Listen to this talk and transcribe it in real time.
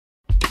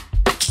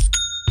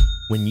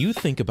When you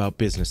think about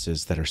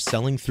businesses that are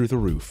selling through the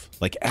roof,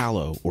 like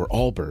Aloe or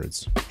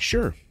Allbirds,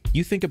 sure,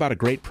 you think about a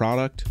great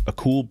product, a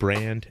cool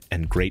brand,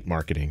 and great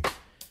marketing.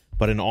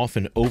 But an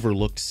often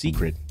overlooked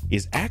secret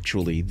is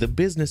actually the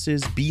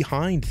businesses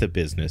behind the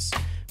business,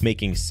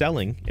 making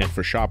selling, and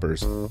for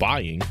shoppers,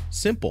 buying,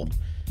 simple.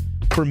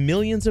 For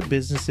millions of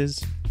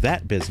businesses,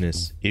 that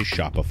business is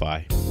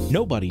Shopify.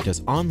 Nobody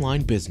does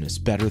online business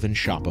better than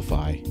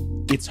Shopify.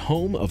 It's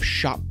home of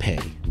Shop Pay,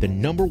 the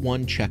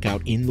 #1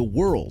 checkout in the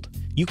world.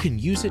 You can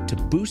use it to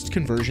boost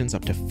conversions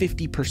up to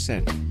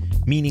 50%,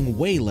 meaning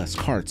way less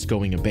carts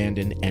going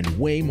abandoned and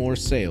way more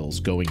sales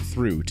going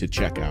through to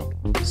checkout.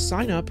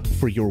 Sign up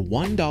for your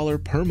 $1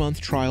 per month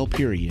trial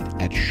period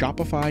at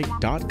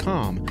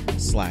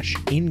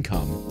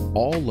shopify.com/income,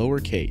 all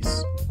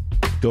lowercase.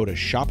 Go to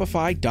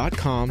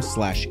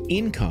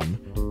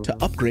shopify.com/income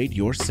to upgrade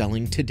your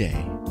selling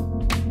today.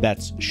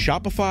 That's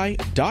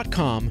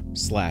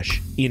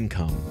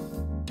shopify.com/income.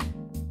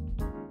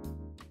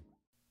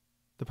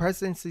 The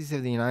Presidencies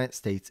of the United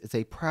States is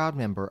a proud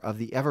member of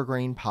the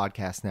Evergreen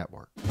Podcast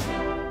Network.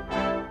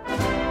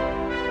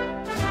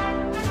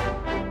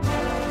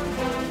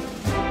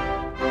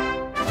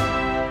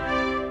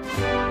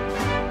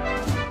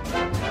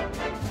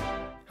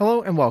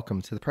 Hello and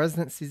welcome to the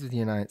Presidencies of the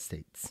United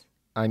States.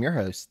 I'm your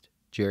host,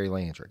 Jerry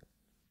Landry.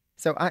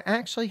 So I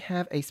actually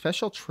have a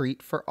special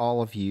treat for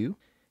all of you.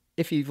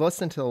 If you've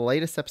listened to the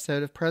latest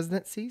episode of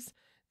Presidencies,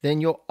 then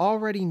you'll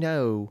already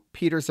know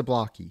Peter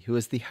Zablocki, who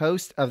is the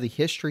host of the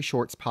History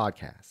Shorts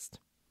podcast.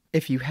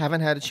 If you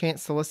haven't had a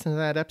chance to listen to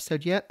that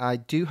episode yet, I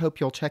do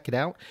hope you'll check it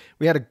out.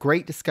 We had a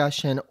great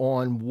discussion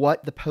on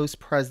what the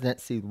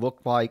post-presidency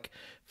looked like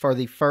for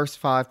the first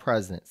 5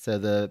 presidents, so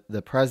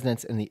the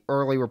presidents in the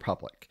early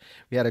republic.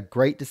 We had a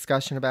great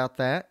discussion about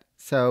that,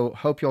 so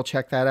hope you'll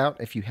check that out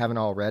if you haven't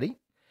already.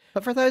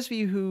 But for those of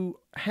you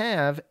who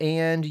have,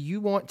 and you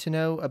want to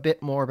know a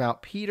bit more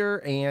about Peter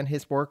and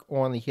his work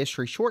on the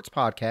History Shorts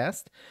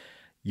podcast,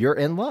 you're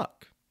in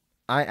luck.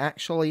 I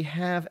actually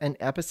have an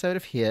episode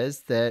of his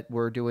that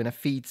we're doing a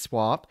feed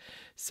swap,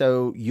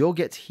 so you'll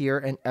get to hear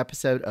an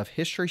episode of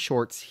History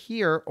Shorts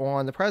here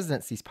on the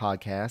Presidencies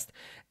podcast,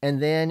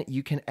 and then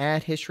you can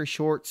add History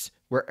Shorts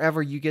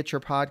wherever you get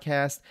your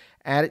podcast,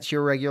 add it to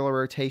your regular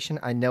rotation.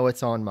 I know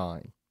it's on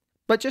mine.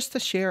 But just to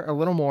share a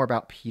little more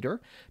about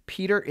Peter,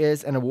 Peter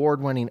is an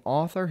award-winning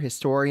author,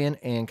 historian,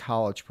 and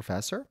college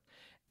professor.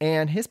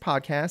 And his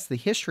podcast, the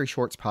History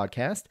Shorts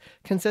podcast,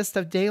 consists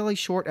of daily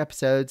short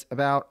episodes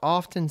about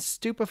often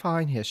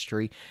stupefying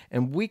history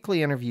and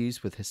weekly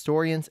interviews with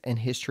historians and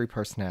history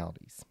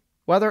personalities.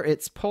 Whether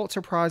it's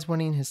Pulitzer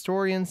Prize-winning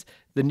historians,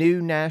 the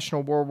new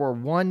National World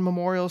War I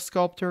memorial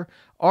sculptor,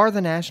 or the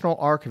National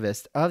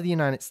Archivist of the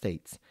United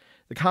States,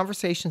 the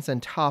conversations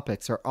and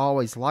topics are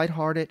always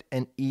lighthearted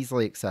and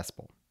easily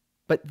accessible.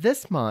 But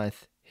this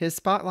month, his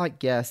spotlight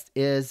guest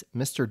is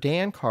Mr.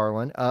 Dan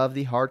Carlin of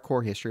the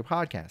Hardcore History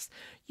Podcast.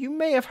 You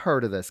may have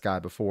heard of this guy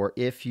before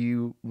if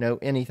you know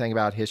anything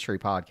about history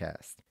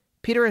podcasts.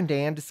 Peter and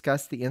Dan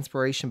discuss the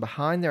inspiration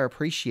behind their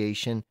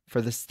appreciation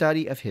for the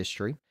study of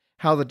history,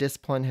 how the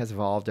discipline has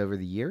evolved over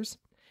the years,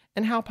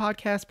 and how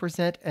podcasts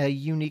present a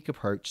unique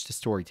approach to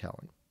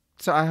storytelling.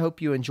 So I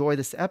hope you enjoy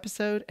this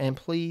episode, and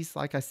please,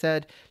 like I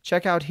said,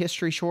 check out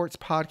History Shorts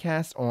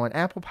podcast on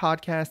Apple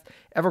Podcasts,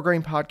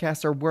 Evergreen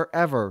Podcasts, or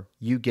wherever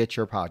you get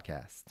your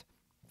podcast.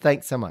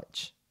 Thanks so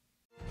much.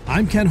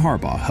 I'm Ken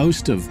Harbaugh,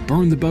 host of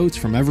Burn the Boats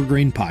from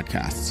Evergreen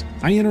Podcasts.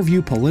 I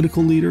interview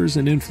political leaders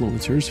and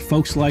influencers,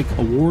 folks like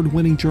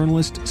award-winning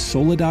journalist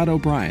Soledad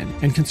O'Brien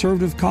and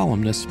conservative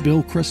columnist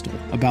Bill Kristol,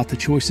 about the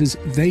choices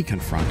they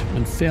confront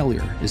when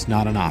failure is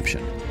not an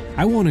option.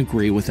 I won't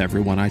agree with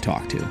everyone I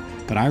talk to,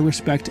 but I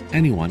respect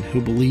anyone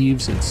who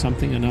believes in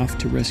something enough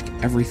to risk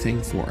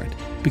everything for it.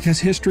 Because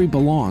history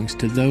belongs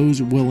to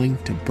those willing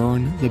to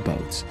burn the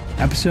boats.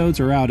 Episodes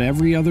are out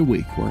every other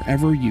week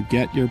wherever you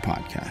get your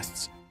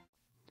podcasts.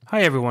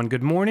 Hi everyone,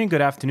 good morning,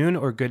 good afternoon,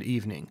 or good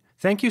evening.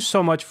 Thank you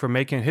so much for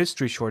making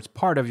History Shorts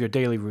part of your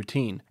daily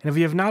routine. And if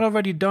you have not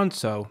already done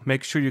so,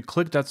 make sure you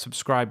click that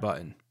subscribe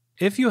button.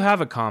 If you have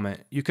a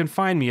comment, you can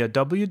find me at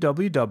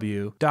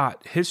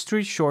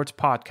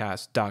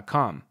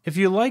www.historyshortspodcast.com. If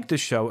you like the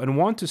show and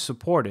want to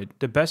support it,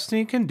 the best thing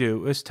you can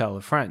do is tell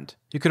a friend.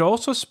 You could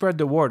also spread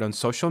the word on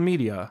social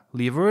media,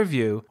 leave a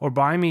review, or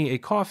buy me a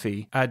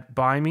coffee at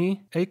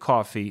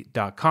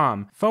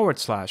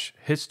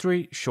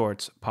buymeacoffee.com/History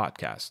Shorts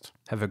Podcast.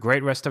 Have a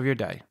great rest of your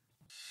day.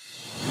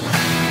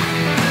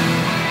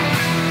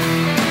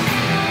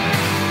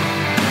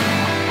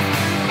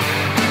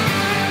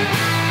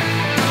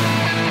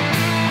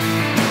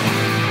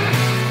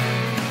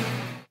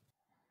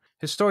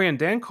 Historian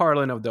Dan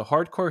Carlin of the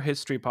Hardcore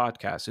History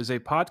Podcast is a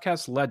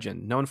podcast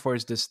legend known for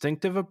his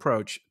distinctive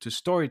approach to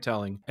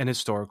storytelling and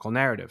historical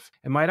narrative.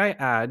 And might I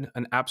add,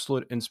 an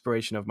absolute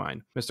inspiration of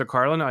mine. Mr.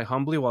 Carlin, I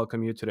humbly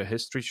welcome you to the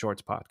History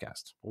Shorts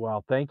Podcast.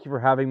 Well, thank you for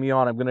having me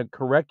on. I'm going to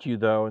correct you,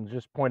 though, and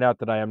just point out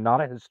that I am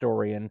not a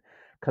historian.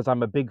 because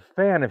I'm a big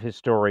fan of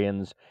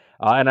historians,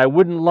 and I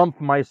wouldn't lump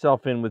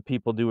myself in with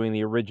people doing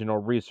the original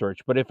research.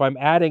 But if I'm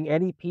adding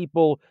any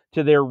people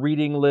to their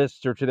reading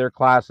lists or to their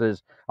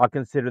classes, I'll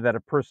consider that a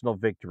personal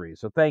victory.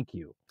 So thank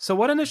you. So,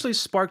 what initially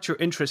sparked your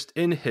interest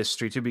in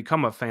history to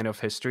become a fan of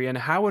history, and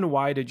how and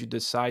why did you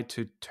decide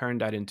to turn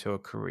that into a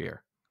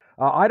career?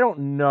 I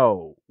don't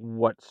know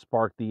what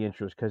sparked the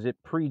interest because it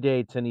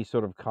predates any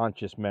sort of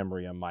conscious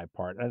memory on my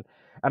part, and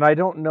I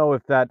don't know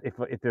if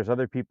there's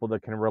other people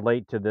that can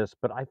relate to this,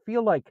 but I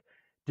feel like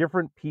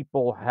different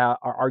people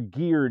are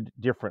geared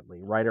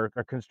differently, right?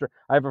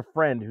 I have a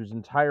friend whose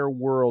entire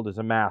world is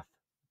a math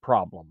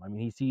problem. I mean,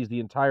 he sees the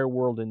entire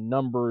world in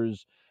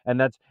numbers,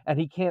 and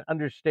he can't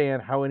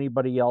understand how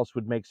anybody else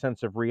would make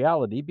sense of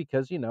reality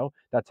because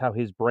that's how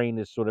his brain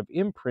is sort of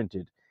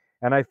imprinted.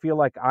 And I feel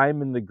like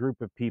I'm in the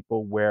group of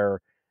people where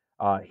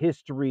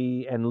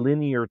history and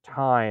linear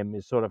time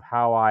is sort of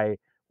how I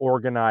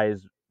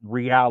organize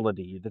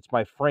reality. That's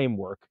my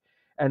framework.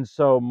 And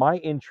so my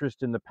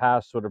interest in the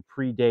past sort of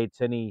predates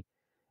any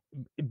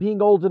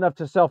being old enough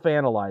to self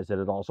analyze it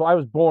at all. So I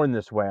was born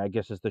this way, I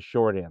guess, is the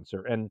short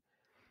answer. And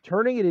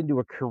turning it into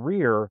a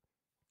career,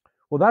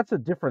 well, that's a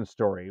different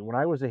story. When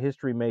I was a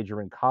history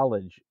major in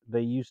college,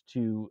 they used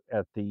to,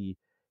 at the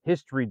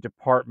history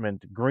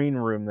department green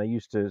room, they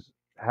used to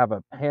have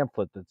a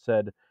pamphlet that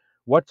said,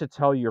 "What to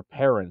tell your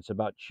parents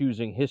about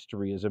choosing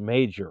history as a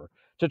major,"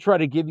 to try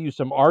to give you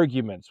some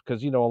arguments.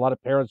 Because, a lot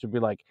of parents would be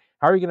like,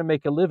 how are you going to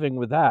make a living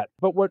with that?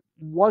 But what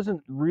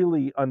wasn't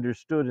really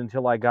understood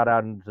until I got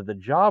out into the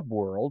job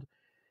world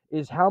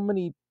is how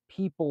many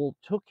people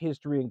took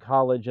history in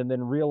college and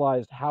then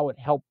realized how it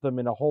helped them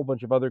in a whole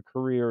bunch of other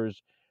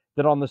careers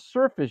that on the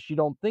surface you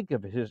don't think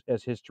of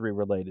as history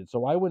related.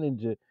 So I went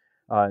into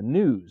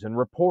news and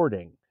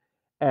reporting,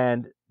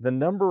 and the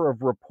number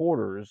of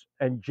reporters,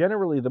 and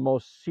generally the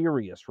most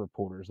serious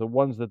reporters, the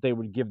ones that they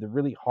would give the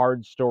really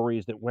hard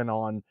stories that went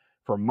on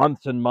for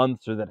months and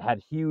months or that had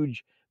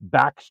huge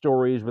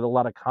backstories with a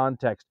lot of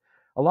context,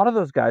 a lot of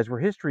those guys were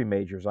history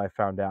majors, I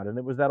found out. And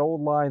it was that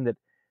old line that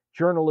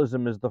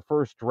journalism is the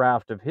first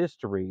draft of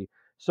history.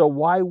 So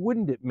why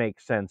wouldn't it make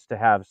sense to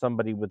have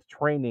somebody with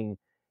training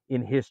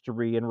in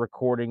history and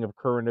recording of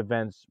current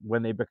events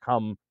when they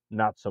become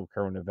not so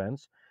current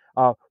events?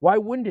 Why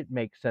wouldn't it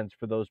make sense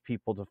for those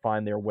people to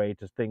find their way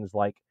to things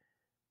like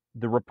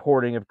the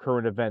reporting of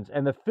current events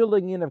and the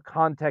filling in of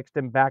context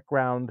and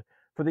background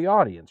for the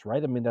audience,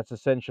 right? I mean, that's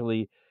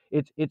essentially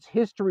it's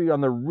history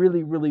on the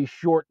really, really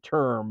short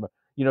term,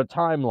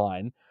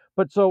 timeline.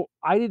 But so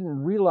I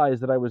didn't realize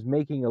that I was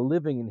making a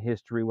living in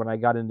history when I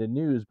got into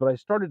news, but I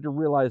started to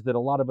realize that a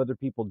lot of other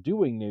people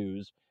doing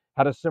news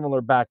had a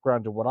similar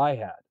background to what I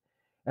had.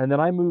 And then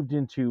I moved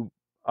into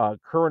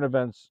current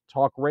events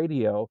talk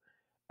radio,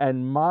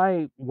 and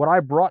my what I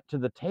brought to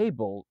the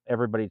table,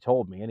 everybody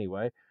told me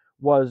anyway,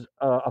 was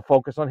a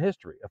focus on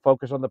history, a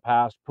focus on the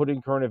past,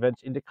 putting current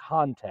events into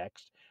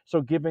context.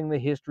 So giving the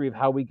history of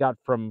how we got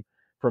from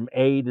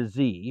A to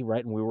Z,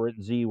 right? And we were at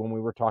Z when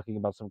we were talking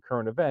about some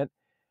current event.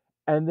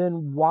 And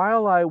then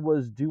while I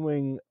was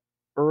doing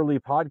early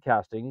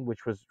podcasting,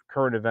 which was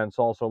current events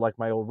also, like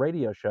my old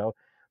radio show,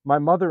 my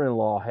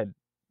mother-in-law had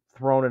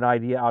thrown an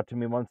idea out to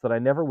me once that I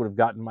never would have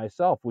gotten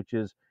myself, which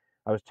is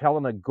I was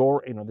telling a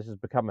gore, this has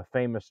become a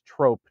famous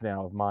trope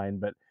now of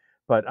mine,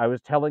 but I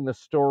was telling the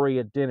story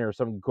at dinner,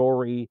 some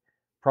gory,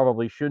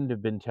 probably shouldn't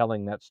have been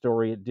telling that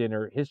story at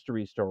dinner,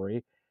 history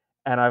story,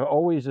 and I've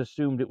always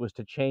assumed it was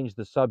to change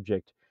the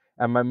subject.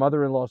 And my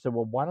mother-in-law said,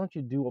 "Well, why don't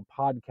you do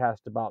a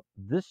podcast about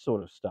this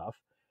sort of stuff?"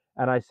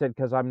 And I said,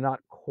 "Because I'm not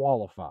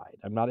qualified.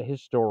 I'm not a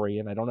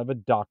historian. I don't have a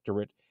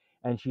doctorate."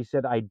 And she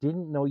said, "I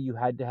didn't know you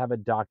had to have a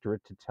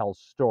doctorate to tell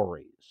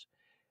stories."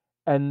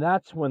 And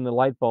that's when the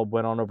light bulb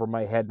went on over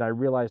my head, and I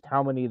realized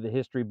how many of the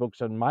history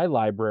books in my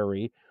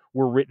library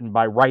were written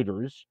by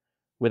writers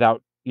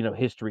without,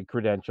 history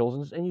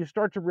credentials. And you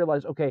start to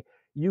realize, okay,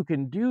 you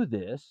can do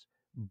this,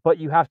 but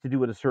you have to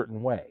do it a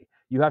certain way.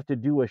 You have to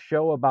do a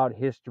show about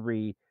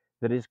history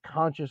that is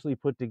consciously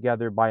put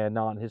together by a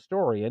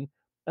non-historian,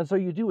 and so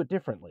you do it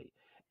differently.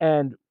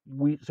 And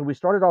we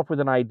started off with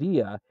an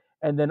idea,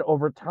 and then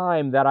over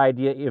time, that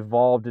idea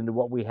evolved into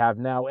what we have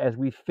now as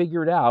we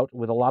figured out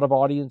with a lot of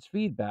audience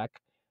feedback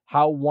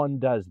how one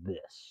does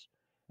this.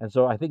 And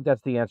so I think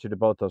that's the answer to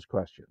both those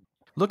questions.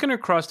 Looking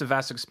across the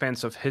vast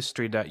expanse of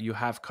history that you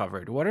have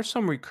covered, what are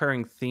some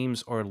recurring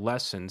themes or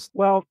lessons?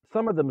 Well,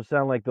 some of them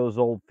sound like those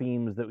old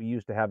themes that we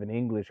used to have in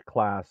English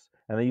class,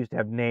 and they used to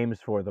have names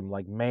for them,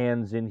 like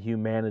man's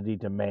inhumanity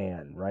to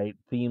man, right?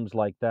 Themes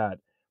like that.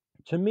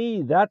 To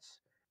me,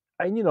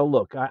 and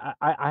look,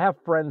 I have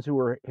friends who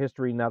are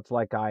history nuts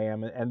like I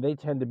am, and they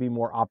tend to be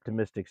more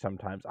optimistic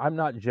sometimes. I'm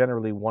not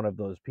generally one of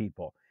those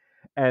people.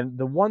 And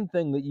the one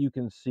thing that you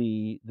can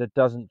see that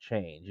doesn't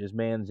change is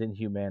man's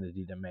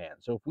inhumanity to man.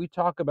 So if we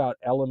talk about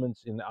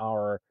elements in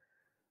our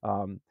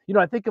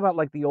I think about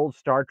like the old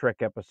Star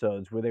Trek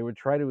episodes where they would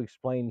try to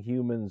explain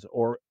humans,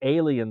 or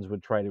aliens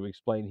would try to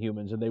explain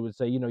humans, and they would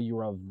say,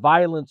 you're a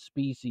violent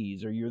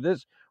species, or you're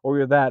this, or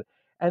you're that.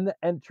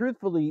 And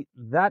truthfully,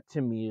 that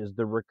to me is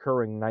the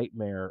recurring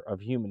nightmare of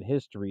human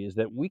history, is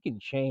that we can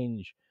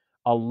change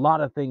a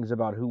lot of things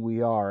about who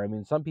we are. I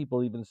mean, some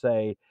people even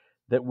say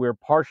that we're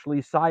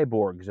partially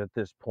cyborgs at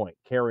this point,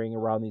 carrying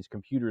around these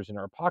computers in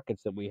our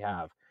pockets that we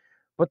have.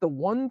 But the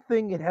one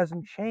thing it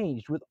hasn't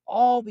changed with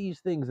all these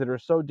things that are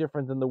so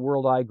different than the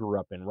world I grew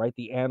up in, right?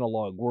 The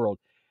analog world,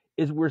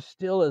 is we're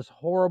still as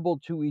horrible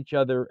to each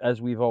other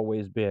as we've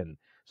always been.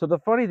 So the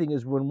funny thing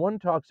is, when one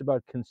talks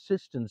about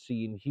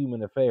consistency in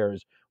human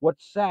affairs,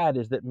 what's sad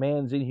is that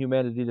man's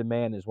inhumanity to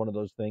man is one of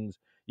those things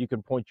you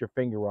can point your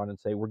finger on and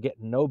say, we're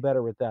getting no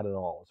better at that at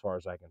all, as far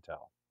as I can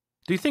tell.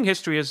 Do you think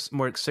history is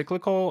more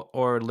cyclical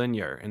or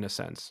linear in a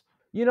sense?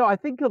 I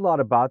think a lot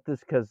about this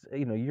because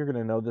you're going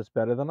to know this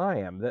better than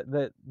I am.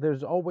 That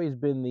there's always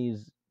been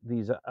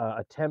these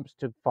attempts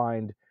to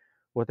find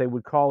what they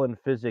would call in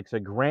physics a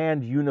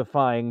grand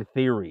unifying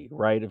theory,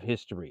 right, of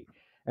history,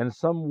 and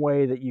some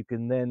way that you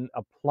can then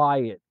apply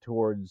it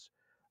towards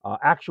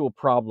actual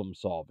problem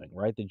solving,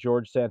 right? The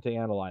George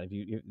Santayana line.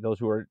 If those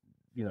who are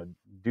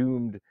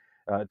doomed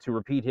to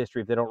repeat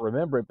history if they don't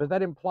remember it, but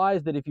that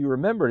implies that if you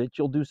remembered it,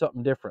 you'll do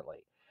something differently.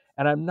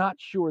 And I'm not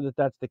sure that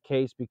that's the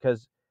case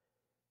because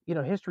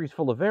history's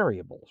full of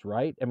variables,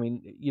 right? I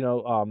mean,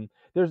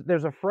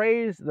 there's a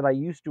phrase that I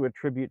used to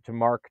attribute to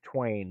Mark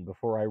Twain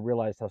before I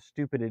realized how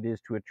stupid it is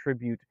to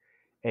attribute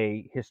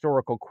a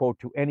historical quote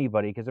to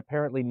anybody, because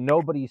apparently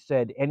nobody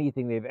said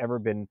anything they've ever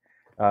been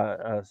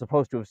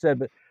supposed to have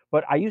said.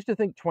 But I used to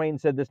think Twain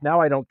said this.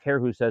 Now I don't care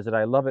who says it.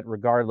 I love it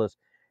regardless.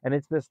 And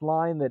it's this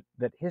line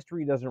that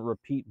history doesn't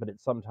repeat, but it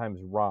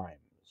sometimes rhymes.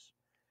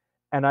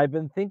 And I've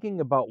been thinking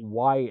about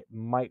why it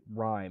might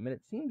rhyme. And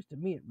it seems to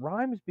me it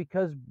rhymes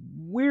because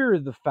we're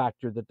the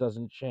factor that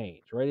doesn't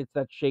change, right? It's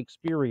that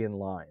Shakespearean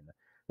line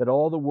that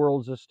all the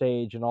world's a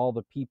stage and all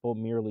the people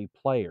merely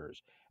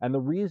players. And the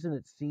reason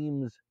it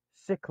seems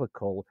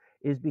cyclical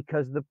is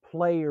because the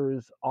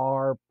players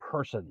are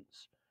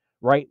persons,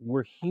 right?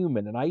 We're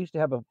human. And I used to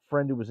have a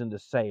friend who was into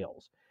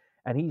sales.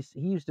 And he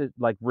used to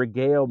like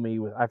regale me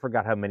with, I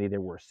forgot how many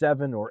there were,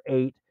 7 or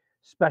 8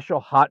 special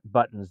hot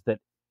buttons that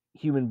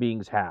human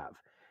beings have.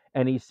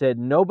 And he said,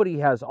 nobody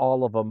has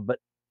all of them, but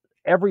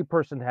every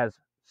person has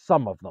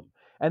some of them.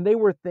 And they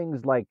were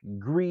things like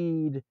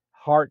greed,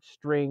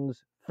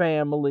 heartstrings,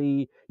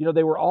 family.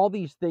 They were all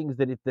these things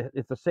that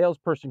if the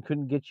salesperson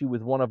couldn't get you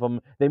with one of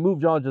them, they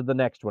moved on to the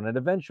next one. And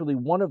eventually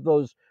one of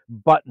those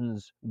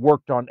buttons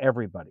worked on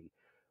everybody.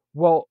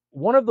 Well,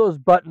 one of those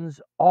buttons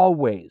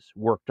always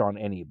worked on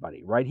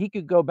anybody, right? He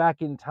could go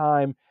back in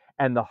time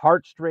and the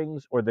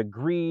heartstrings or the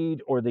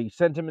greed or the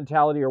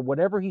sentimentality or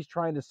whatever he's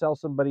trying to sell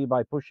somebody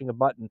by pushing a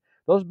button,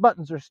 those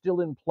buttons are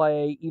still in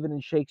play even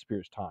in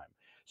Shakespeare's time.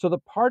 So the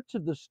parts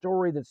of the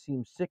story that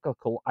seem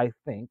cyclical, I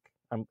think,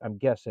 I'm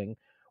guessing,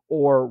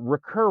 or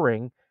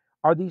recurring,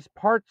 are these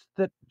parts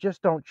that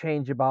just don't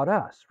change about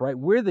us, right?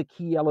 We're the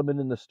key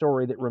element in the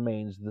story that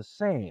remains the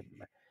same.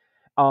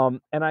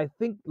 And I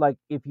think, like,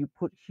 if you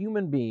put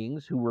human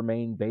beings who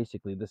remain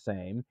basically the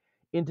same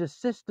into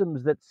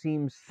systems that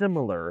seem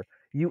similar,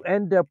 you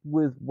end up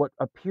with what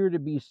appear to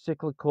be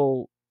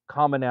cyclical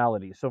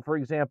commonalities. So, for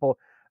example,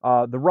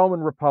 the Roman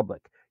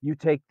Republic, you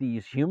take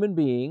these human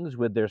beings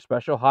with their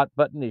special hot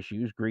button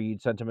issues,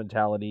 greed,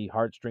 sentimentality,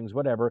 heartstrings,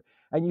 whatever,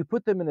 and you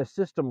put them in a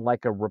system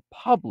like a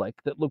republic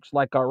that looks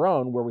like our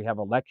own, where we have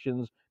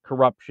elections,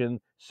 corruption,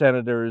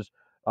 senators,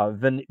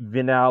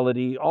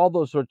 venality, all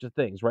those sorts of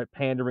things, right?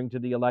 Pandering to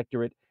the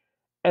electorate.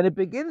 And it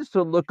begins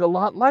to look a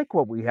lot like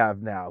what we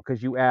have now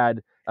because you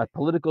add a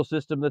political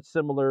system that's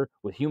similar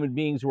with human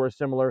beings who are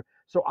similar.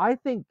 So I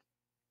think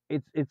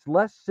it's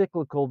less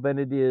cyclical than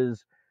it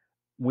is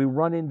we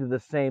run into the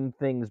same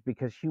things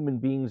because human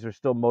beings are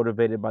still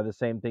motivated by the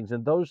same things.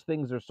 And those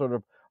things are sort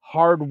of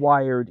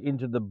hardwired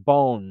into the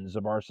bones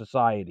of our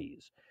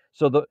societies.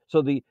 So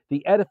the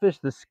edifice,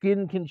 the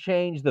skin can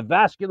change, the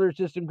vascular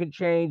system can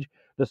change,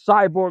 the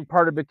cyborg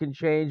part of it can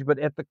change, but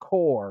at the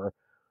core,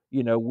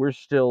 we're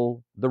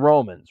still the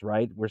Romans,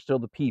 right? We're still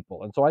the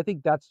people. And so I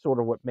think that's sort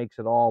of what makes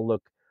it all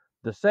look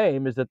the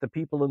same, is that the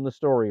people in the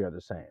story are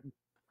the same.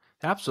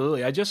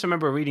 Absolutely. I just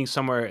remember reading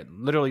somewhere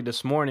literally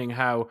this morning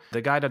how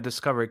the guy that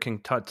discovered King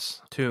Tut's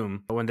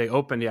tomb, when they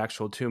opened the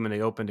actual tomb and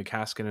they opened the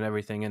casket and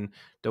everything, and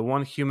the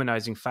one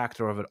humanizing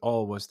factor of it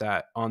all was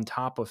that on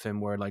top of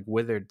him were like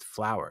withered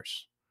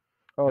flowers.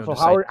 Oh, so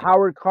Just like,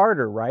 Howard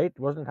Carter, right?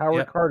 Wasn't Howard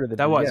yep, Carter that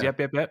that did? was, Yeah.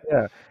 yep.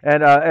 Yeah,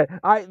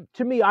 and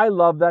to me, I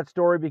love that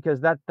story because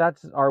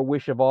that's our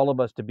wish of all of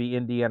us, to be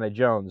Indiana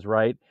Jones,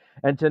 right?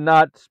 And to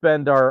not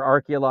spend our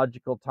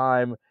archaeological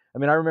time. I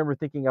mean, I remember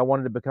thinking I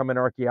wanted to become an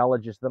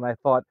archaeologist. Then I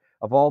thought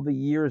of all the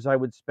years I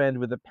would spend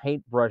with a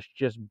paintbrush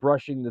just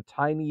brushing the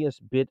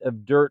tiniest bit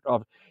of dirt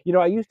off.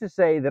 I used to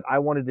say that I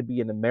wanted to be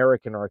an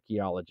American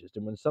archaeologist,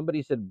 and when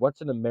somebody said,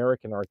 "What's an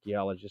American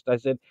archaeologist?" I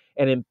said,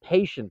 "An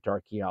impatient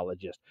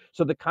archaeologist."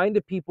 So the kind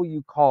of people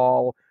you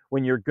call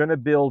when you're going to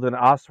build an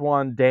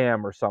Aswan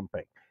Dam or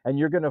something, and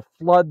you're going to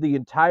flood the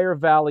entire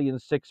valley in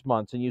 6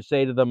 months, and you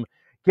say to them,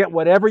 Get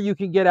whatever you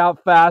can get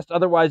out fast,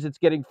 otherwise it's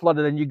getting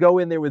flooded. And you go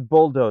in there with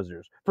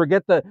bulldozers.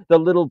 Forget the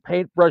little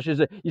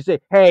paintbrushes. You say,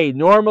 hey,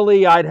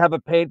 normally I'd have a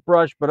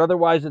paintbrush, but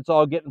otherwise it's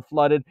all getting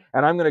flooded,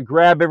 and I'm going to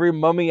grab every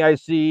mummy I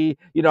see.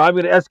 I'm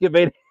going to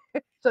excavate.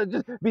 So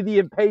just be the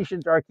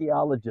impatient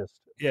archaeologist.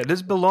 Yeah,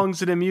 this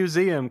belongs in a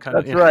museum, kind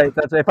of. That's right.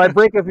 That's if I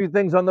break a few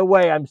things on the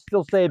way, I'm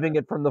still saving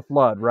it from the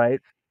flood, right?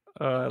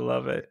 I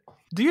love it.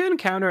 Do you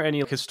encounter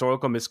any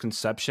historical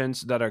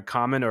misconceptions that are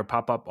common or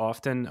pop up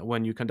often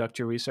when you conduct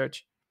your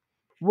research?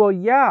 Well,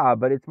 yeah,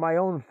 but it's my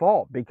own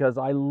fault because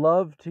I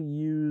love to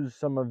use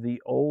some of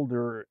the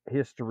older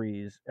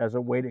histories as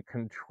a way to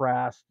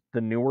contrast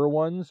the newer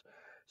ones.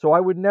 So I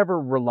would never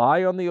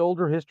rely on the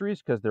older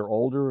histories because they're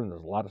older and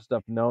there's a lot of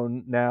stuff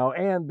known now.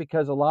 And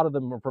because a lot of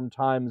them are from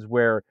times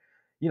where,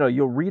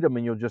 you'll read them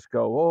and you'll just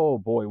go, oh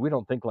boy, we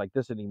don't think like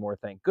this anymore,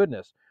 thank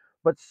goodness.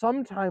 But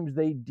sometimes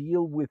they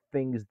deal with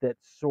things that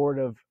sort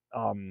of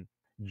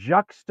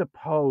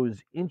juxtapose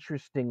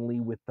interestingly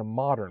with the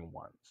modern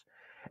ones.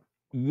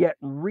 Yet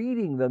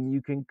reading them,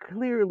 you can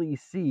clearly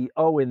see,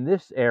 oh, in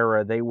this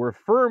era, they were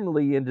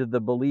firmly into the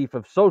belief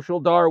of social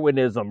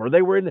Darwinism, or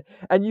they were in,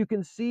 and you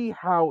can see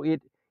how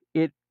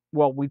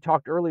well, we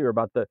talked earlier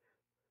about the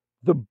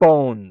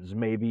bones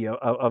maybe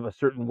of a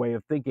certain way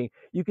of thinking.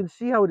 You can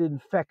see how it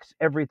infects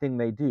everything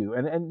they do,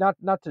 and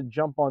not to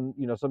jump on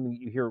something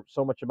that you hear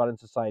so much about in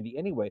society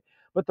anyway,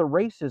 but the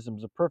racism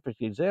is a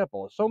perfect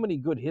example. So many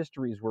good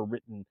histories were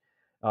written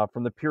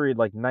from the period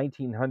like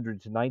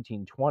 1900 to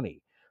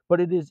 1920,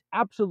 but it is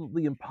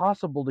absolutely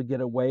impossible to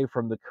get away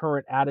from the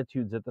current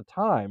attitudes at the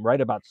time,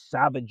 right, about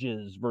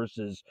savages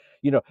versus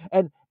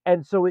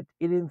and so it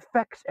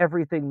infects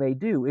everything they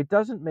do. It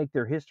doesn't make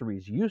their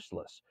histories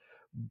useless,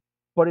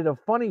 but in a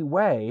funny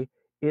way,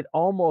 it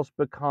almost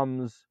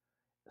becomes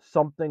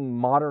something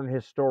modern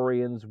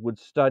historians would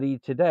study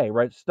today,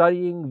 right?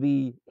 Studying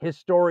the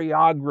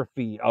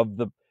historiography of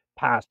the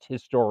past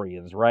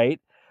historians,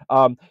 right?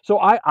 So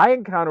I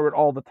encounter it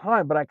all the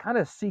time, but I kind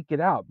of seek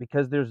it out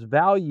because there's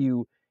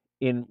value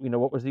in,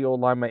 what was the old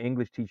line my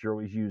English teacher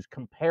always used?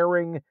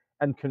 Comparing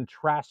and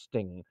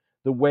contrasting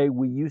the way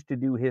we used to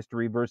do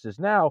history versus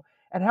now,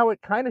 and how it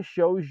kind of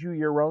shows you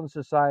your own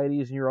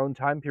societies and your own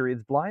time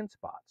periods blind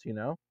spots.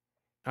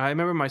 I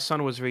remember my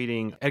son was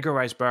reading Edgar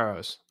Rice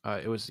Burroughs.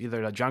 It was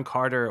either John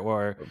Carter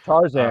or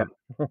Tarzan.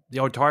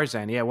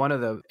 Tarzan. Yeah, one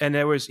of the. And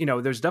there was,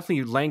 there's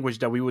definitely language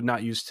that we would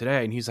not use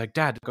today. And he's like,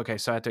 Dad, okay,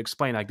 so I had to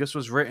explain, like, this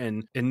was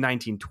written in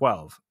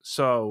 1912.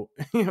 So,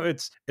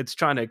 it's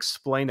trying to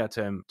explain that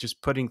to him,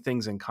 just putting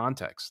things in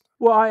context.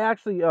 Well, I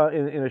actually,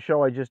 in a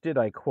show I just did,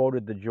 I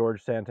quoted the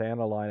George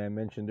Santayana line I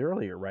mentioned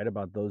earlier, right?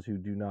 About those who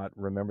do not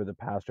remember the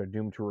past are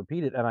doomed to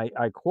repeat it. And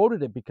I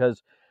quoted it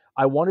because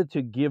I wanted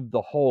to give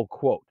the whole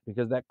quote,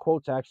 because that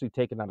quote's actually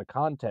taken out of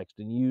context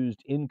and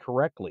used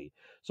incorrectly.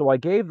 So I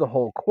gave the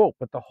whole quote,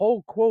 but the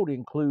whole quote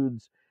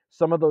includes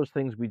some of those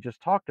things we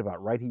just talked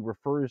about, right? He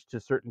refers to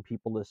certain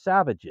people as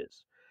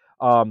savages.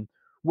 Um,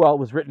 well, it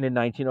was written in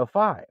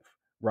 1905.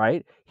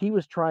 Right? He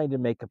was trying to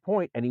make a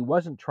point, and he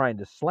wasn't trying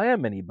to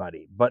slam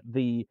anybody, but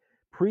the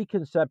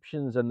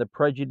preconceptions and the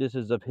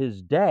prejudices of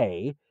his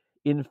day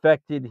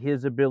infected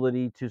his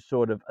ability to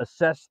sort of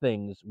assess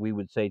things, we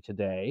would say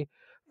today,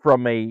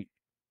 from a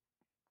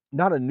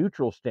not a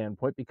neutral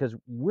standpoint, because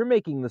we're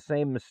making the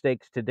same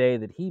mistakes today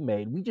that he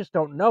made. We just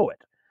don't know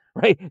it,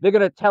 right? They're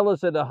going to tell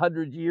us in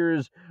 100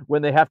 years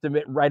when they have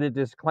to write a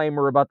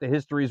disclaimer about the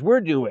histories we're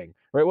doing,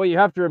 right? Well, you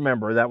have to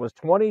remember that was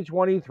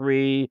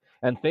 2023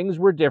 and things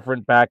were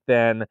different back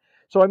then.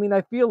 So, I mean,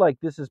 I feel like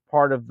this is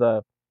part of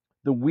the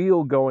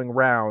wheel going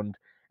round,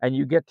 and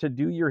you get to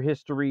do your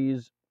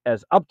histories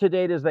as up to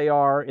date as they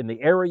are in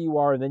the era you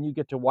are, and then you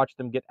get to watch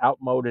them get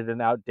outmoded and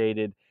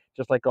outdated,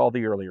 just like all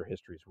the earlier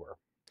histories were.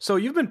 So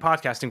you've been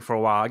podcasting for a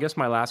while. I guess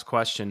my last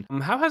question,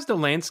 how has the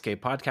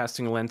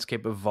podcasting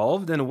landscape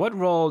evolved, and what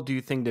role do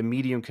you think the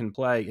medium can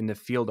play in the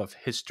field of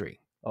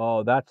history?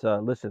 Oh, that's a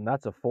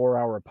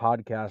 4-hour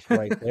podcast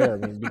right there. I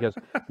mean,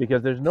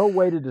 because there's no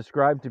way to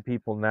describe to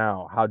people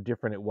now how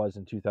different it was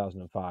in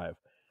 2005.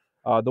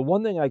 The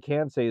one thing I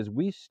can say is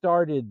we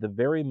started the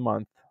very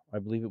month, I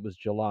believe it was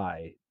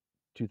July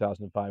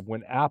 2005,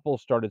 when Apple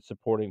started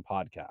supporting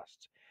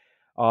podcasts.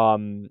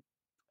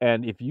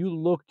 And if you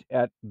looked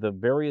at the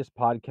various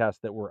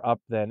podcasts that were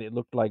up then, it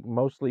looked like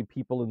mostly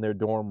people in their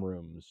dorm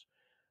rooms.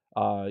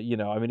 I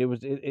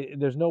mean,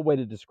 there's no way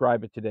to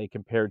describe it today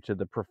compared to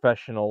the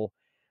professional,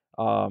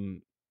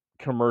 um,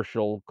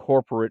 commercial,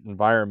 corporate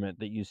environment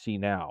that you see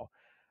now.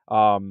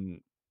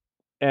 Um,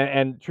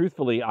 and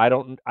truthfully,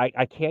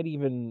 I can't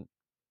even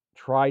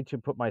try to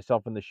put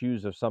myself in the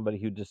shoes of somebody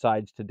who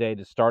decides today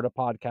to start a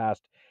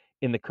podcast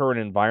in the current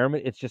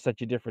environment. It's just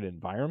such a different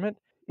environment.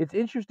 It's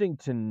interesting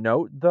to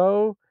note,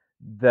 though,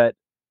 that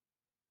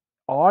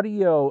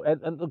audio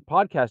and the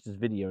podcast is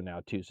video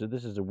now too, so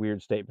this is a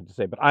weird statement to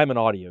say, but I'm an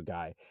audio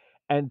guy,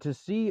 and to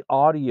see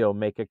audio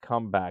make a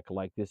comeback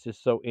like this is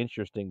so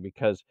interesting,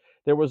 because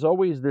there was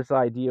always this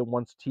idea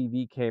once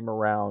TV came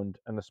around,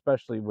 and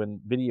especially when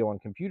video on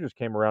computers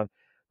came around,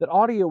 that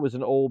audio is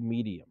an old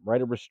medium,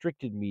 right? A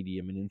restricted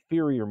medium, an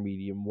inferior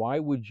medium. Why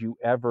would you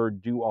ever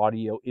do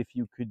audio if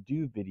you could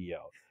do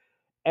video?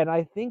 And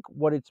I think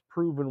what it's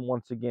proven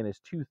once again is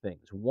two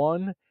things.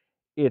 One,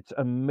 it's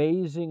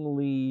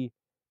amazingly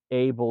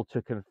able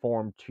to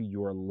conform to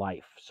your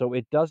life. So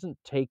it doesn't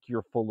take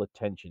your full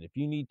attention. If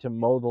you need to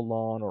mow the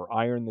lawn or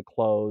iron the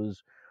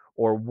clothes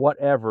or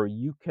whatever,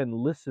 you can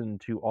listen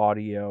to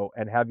audio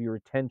and have your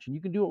attention. You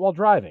can do it while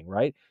driving,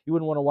 right? You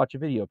wouldn't want to watch a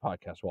video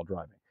podcast while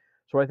driving.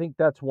 So I think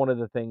that's one of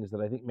the things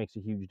that I think makes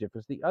a huge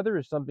difference. The other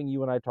is something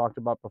you and I talked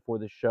about before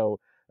the show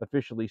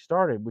officially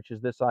started, which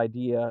is this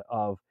idea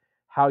of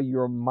how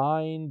your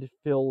mind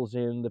fills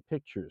in the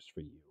pictures for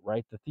you,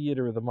 right? The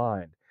theater of the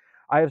mind.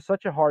 I have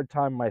such a hard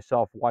time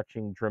myself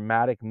watching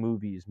dramatic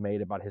movies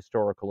made about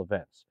historical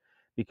events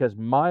because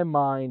my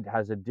mind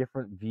has a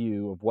different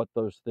view of what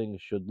those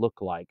things should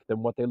look like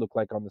than what they look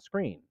like on the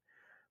screen.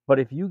 But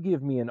if you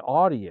give me an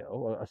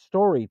audio, a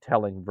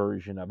storytelling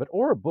version of it,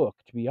 or a book,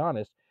 to be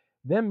honest,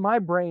 then my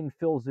brain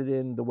fills it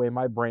in the way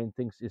my brain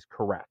thinks is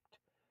correct.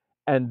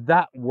 And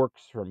that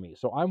works for me.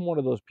 So I'm one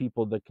of those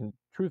people that can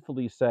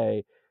truthfully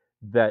say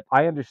that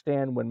I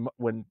understand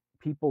when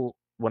people,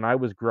 when I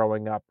was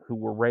growing up, who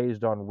were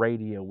raised on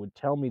radio would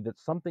tell me that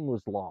something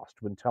was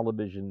lost when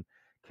television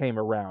came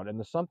around. And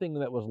the something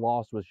that was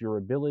lost was your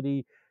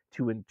ability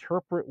to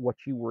interpret what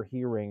you were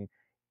hearing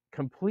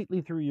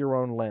completely through your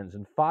own lens.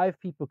 And five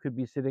people could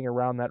be sitting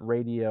around that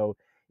radio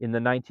in the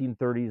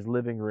 1930s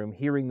living room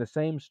hearing the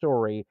same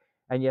story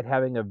and yet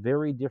having a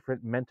very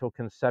different mental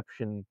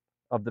conception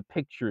of the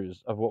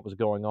pictures of what was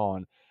going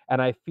on. And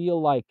I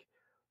feel like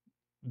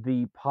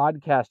the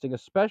podcasting,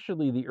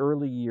 especially the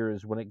early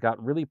years when it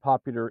got really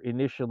popular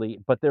initially,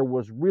 but there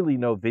was really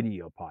no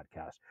video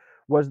podcast,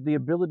 was the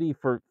ability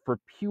for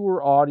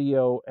pure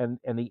audio and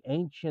the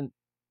ancient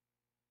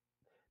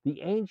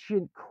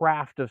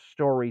craft of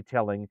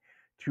storytelling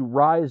to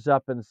rise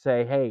up and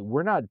say, hey,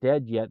 we're not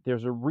dead yet.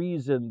 There's a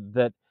reason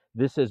that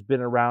this has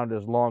been around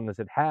as long as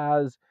it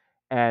has.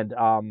 And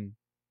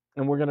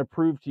we're going to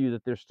prove to you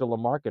that there's still a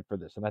market for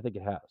this. And I think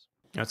it has.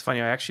 It's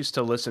funny. I actually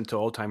still listen to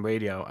old time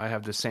radio. I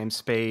have the same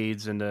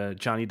Spades and the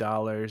Johnny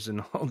Dollars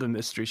and all the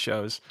mystery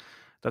shows.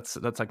 That's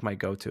like my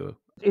go-to.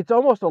 It's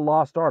almost a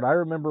lost art. I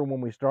remember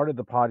when we started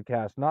the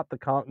podcast, not the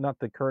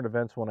current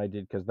events one I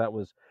did, because that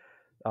was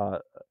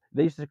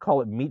they used to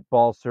call it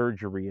meatball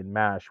surgery in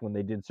MASH when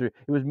they did. So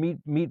it was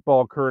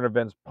meatball current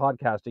events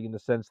podcasting in the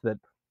sense that,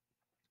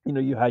 you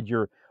know, you had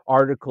your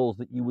articles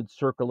that you would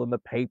circle in the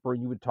paper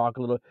and you would talk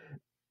a little.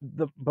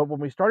 But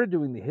when we started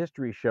doing the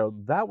history show,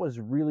 that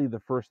was really the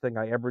first thing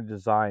I ever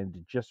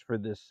designed just for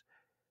this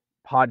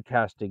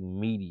podcasting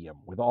medium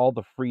with all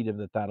the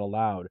freedom that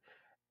allowed.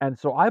 And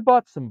so I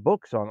bought some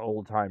books on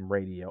old time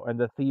radio and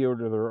the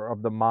theater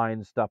of the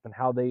mind stuff and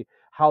how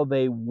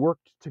they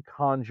worked to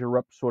conjure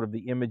up sort of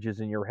the images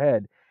in your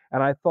head.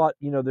 And I thought,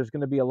 you know, there's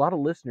going to be a lot of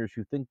listeners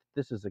who think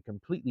this is a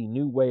completely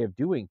new way of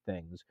doing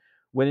things,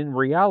 when in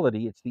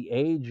reality, it's the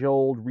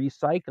age-old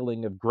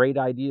recycling of great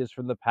ideas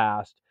from the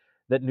past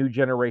that new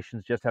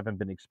generations just haven't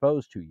been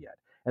exposed to yet.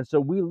 And so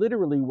we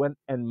literally went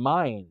and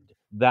mined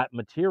that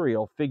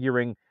material,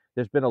 figuring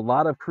there's been a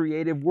lot of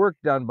creative work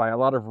done by a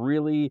lot of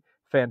really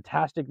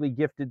fantastically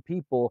gifted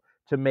people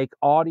to make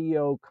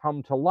audio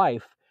come to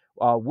life.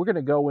 We're going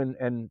to go in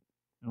and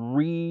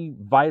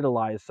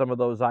revitalize some of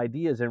those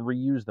ideas and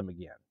reuse them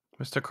again.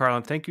 Mr.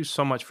 Carlin, thank you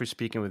so much for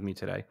speaking with me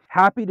today.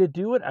 Happy to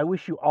do it. I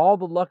wish you all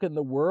the luck in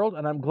the world,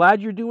 and I'm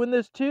glad you're doing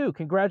this too.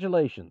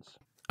 Congratulations.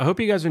 I hope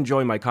you guys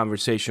enjoy my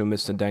conversation with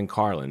Mr. Dan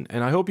Carlin,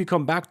 and I hope you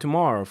come back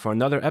tomorrow for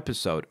another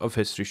episode of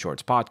History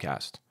Shorts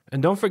Podcast.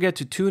 And don't forget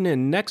to tune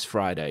in next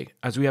Friday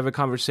as we have a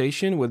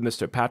conversation with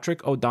Mr.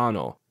 Patrick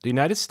O'Donnell, the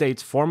United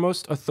States'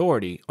 foremost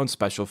authority on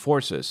special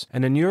forces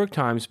and a New York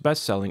Times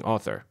best-selling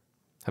author.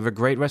 Have a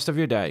great rest of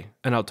your day,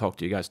 and I'll talk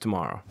to you guys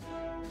tomorrow.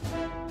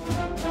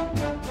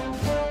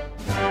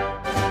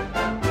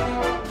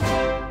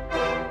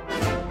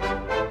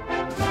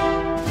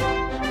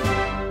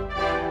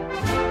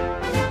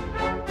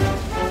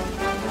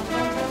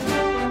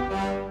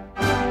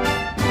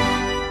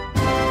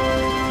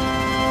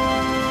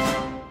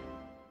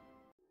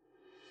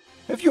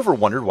 Have you ever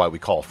wondered why we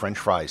call French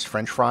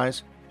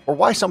fries, or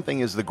why something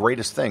is the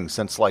greatest thing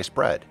since sliced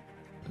bread?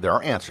 There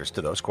are answers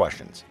to those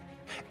questions.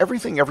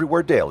 Everything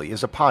Everywhere Daily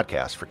is a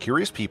podcast for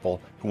curious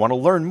people who want to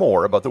learn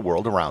more about the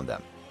world around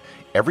them.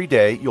 Every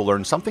day, you'll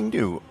learn something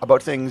new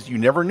about things you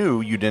never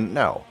knew you didn't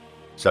know.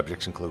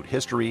 Subjects include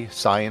history,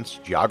 science,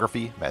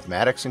 geography,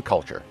 mathematics, and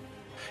culture.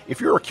 If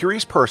you're a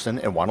curious person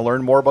and want to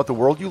learn more about the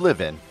world you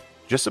live in,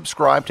 just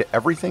subscribe to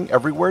Everything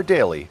Everywhere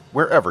Daily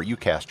wherever you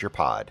cast your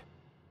pod.